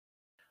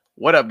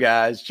What up,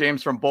 guys?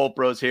 James from Bolt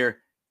Bros here.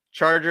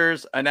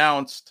 Chargers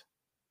announced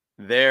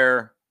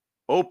their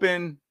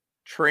open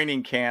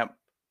training camp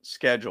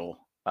schedule.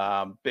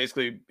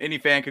 Basically, any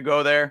fan could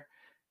go there,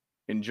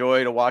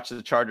 enjoy to watch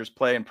the Chargers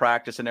play and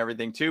practice and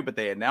everything too. But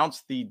they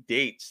announced the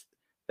dates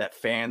that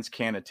fans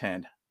can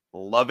attend.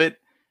 Love it.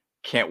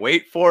 Can't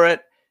wait for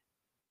it.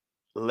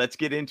 Let's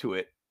get into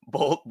it.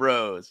 Bolt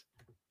Bros.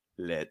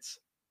 Let's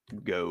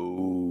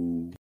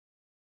go.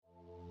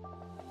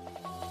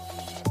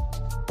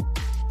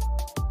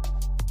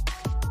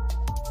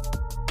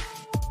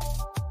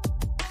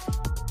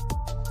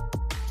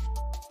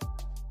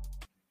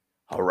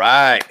 All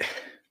right.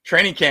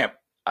 Training camp.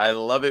 I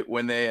love it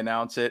when they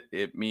announce it.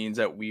 It means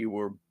that we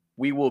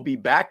will be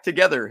back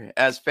together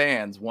as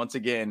fans once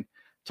again,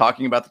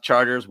 talking about the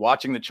Chargers,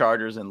 watching the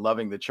Chargers, and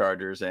loving the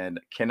Chargers, and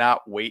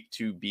cannot wait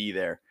to be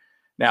there.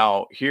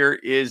 Now, here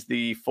is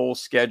the full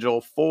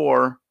schedule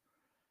for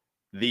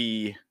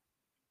the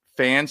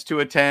fans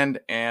to attend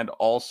and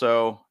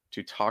also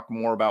to talk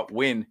more about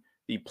when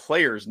the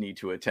players need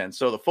to attend.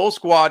 So the full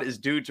squad is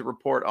due to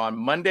report on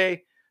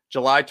Monday,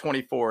 July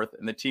 24th,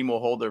 and the team will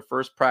hold their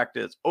first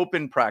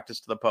open practice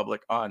to the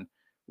public on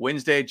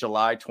Wednesday,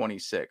 July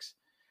 26th.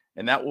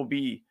 And that will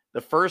be the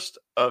first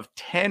of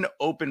 10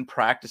 open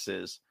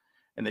practices.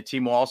 And the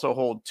team will also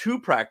hold 2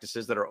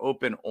 practices that are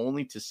open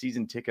only to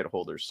season ticket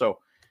holders. So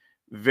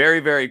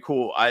very, very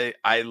cool.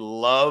 I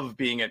love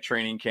being at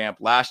training camp.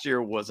 Last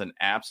year was an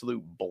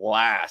absolute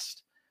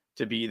blast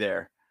to be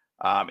there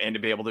and to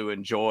be able to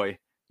enjoy,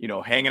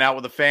 hanging out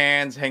with the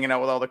fans, hanging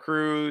out with all the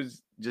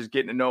crews, just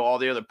getting to know all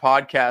the other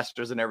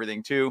podcasters and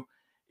everything too.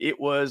 It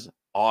was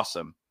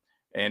awesome.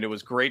 And it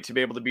was great to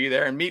be able to be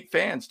there and meet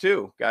fans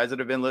too. Guys that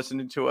have been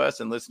listening to us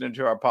and listening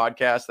to our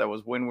podcast. That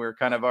was when we were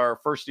kind of our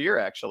first year,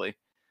 actually.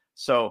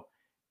 So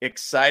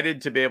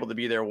excited to be able to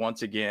be there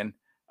once again.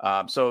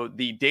 So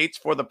the dates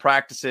for the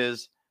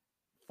practices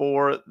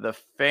for the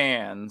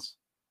fans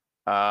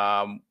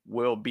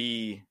will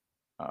be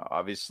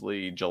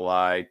obviously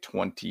July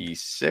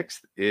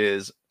 26th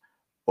is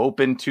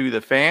open to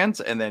the fans,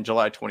 and then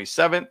July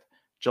 27th,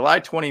 July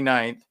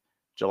 29th,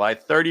 July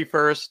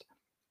 31st,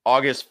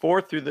 August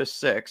 4th through the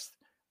 6th,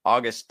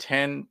 August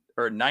 10th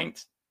or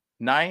 9th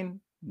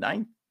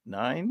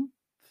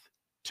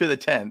to the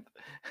 10th,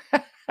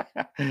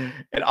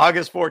 and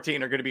August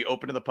 14th are going to be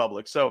open to the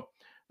public. So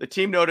the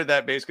team noted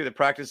that basically the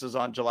practices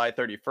on July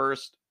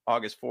 31st,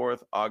 August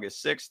 4th,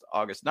 August 6th,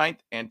 August 9th,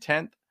 and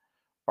 10th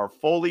are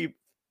fully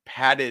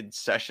padded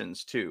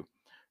sessions too.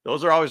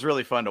 Those are always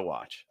really fun to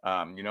watch.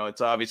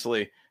 It's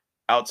obviously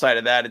outside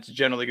of that, it's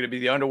generally going to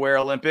be the underwear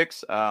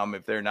Olympics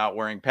if they're not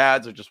wearing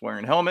pads or just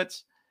wearing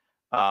helmets.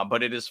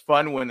 But it is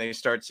fun when they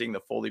start seeing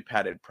the fully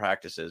padded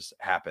practices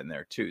happen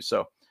there too.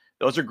 So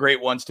those are great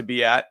ones to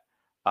be at.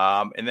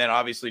 And then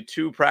obviously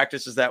 2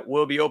 practices that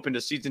will be open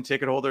to season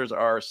ticket holders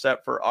are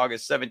set for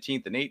August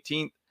 17th and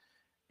 18th.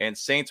 And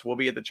Saints will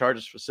be at the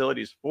Chargers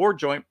facilities for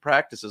joint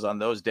practices on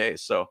those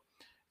days. So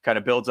kind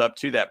of builds up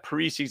to that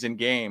preseason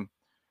game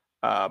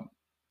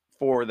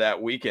for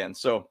that weekend.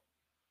 So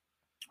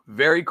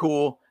very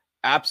cool.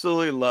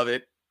 Absolutely love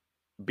it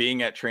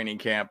being at training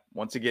camp.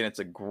 Once again, it's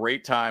a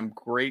great time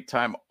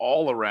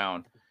all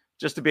around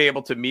just to be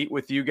able to meet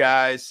with you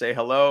guys, say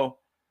hello.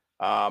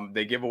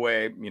 They give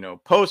away,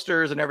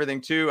 posters and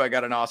everything too. I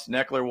got an Austin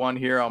Eckler one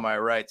here on my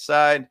right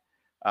side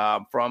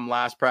from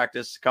last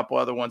practice, a couple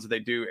other ones that they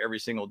do every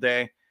single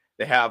day.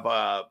 They have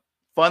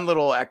fun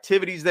little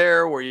activities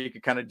there where you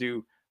can kind of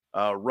do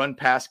run,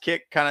 pass,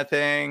 kick kind of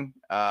thing.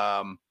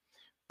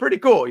 Pretty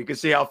cool. You can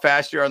see how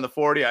fast you are on the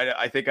 40.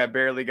 I think I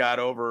barely got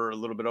a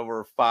little bit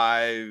over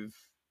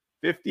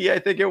 550, I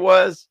think it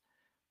was.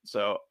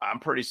 So I'm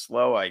pretty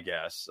slow, I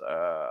guess.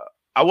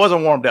 I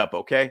wasn't warmed up,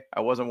 okay? I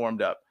wasn't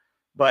warmed up.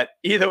 But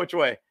either which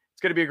way,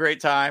 it's going to be a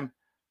great time.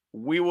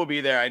 We will be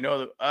there. I know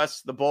that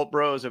us, the Bolt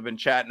Bros, have been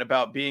chatting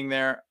about being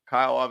there.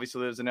 Kyle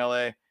obviously lives in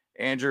LA.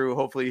 Andrew,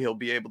 hopefully he'll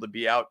be able to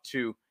be out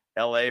to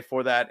LA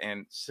for that.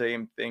 And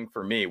same thing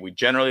for me. We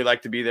generally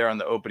like to be there on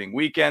the opening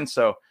weekend.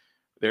 So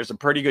there's a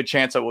pretty good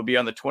chance that we'll be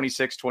on the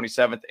 26th,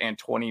 27th, and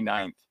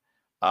 29th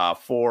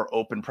for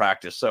open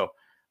practice. So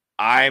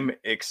I'm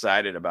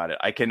excited about it.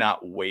 I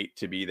cannot wait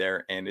to be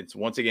there. And it's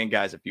once again,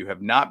 guys, if you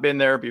have not been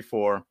there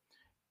before,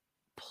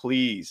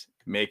 please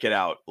make it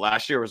out.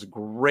 Last year was a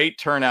great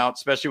turnout,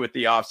 especially with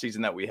the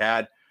offseason that we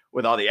had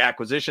with all the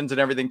acquisitions and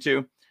everything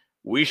too.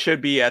 We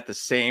should be at the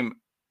same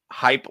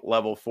hype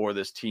level for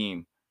this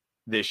team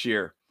this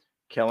year.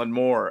 Kellen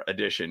Moore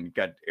addition.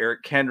 Got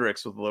Eric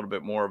Kendricks with a little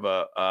bit more of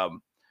a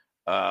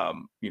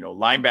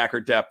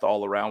linebacker depth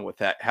all around with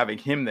that, having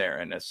him there,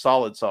 and a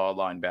solid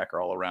linebacker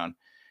all around.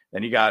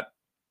 Then you got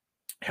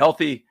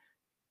healthy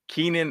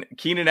Keenan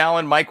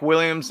Allen, Mike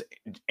Williams,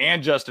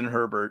 and Justin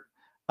Herbert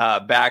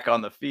back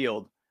on the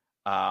field.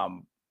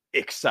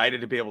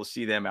 Excited to be able to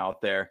see them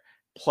out there.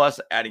 Plus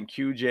adding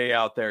QJ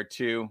out there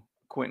too,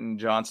 Quentin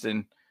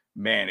Johnston.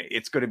 Man,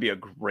 it's going to be a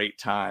great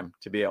time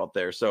to be out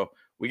there. So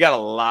we got a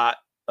lot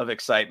of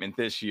excitement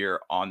this year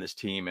on this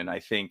team, and I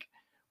think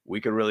we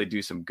could really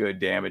do some good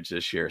damage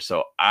this year.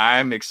 So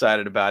I'm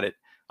excited about it.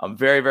 I'm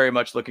very, very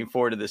much looking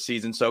forward to this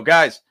season. So,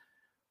 guys,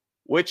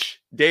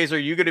 which days are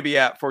you going to be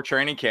at for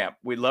training camp?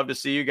 We'd love to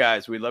see you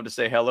guys. We'd love to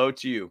say hello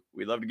to you.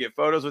 We'd love to get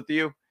photos with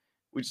you.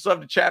 We just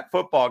love to chat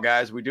football,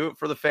 guys. We do it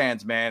for the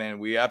fans, man. And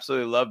we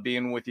absolutely love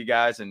being with you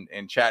guys and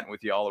chatting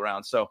with you all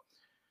around. So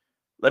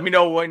let me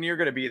know when you're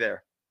going to be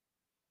there.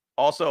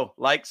 Also,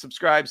 like,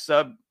 subscribe,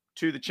 sub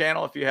to the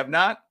channel if you have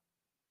not.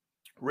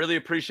 Really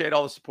appreciate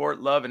all the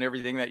support, love, and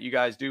everything that you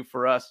guys do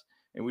for us.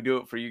 And we do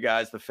it for you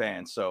guys, the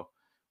fans. So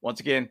once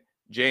again,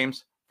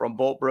 James from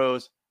Bolt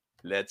Bros,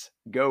 let's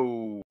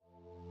go.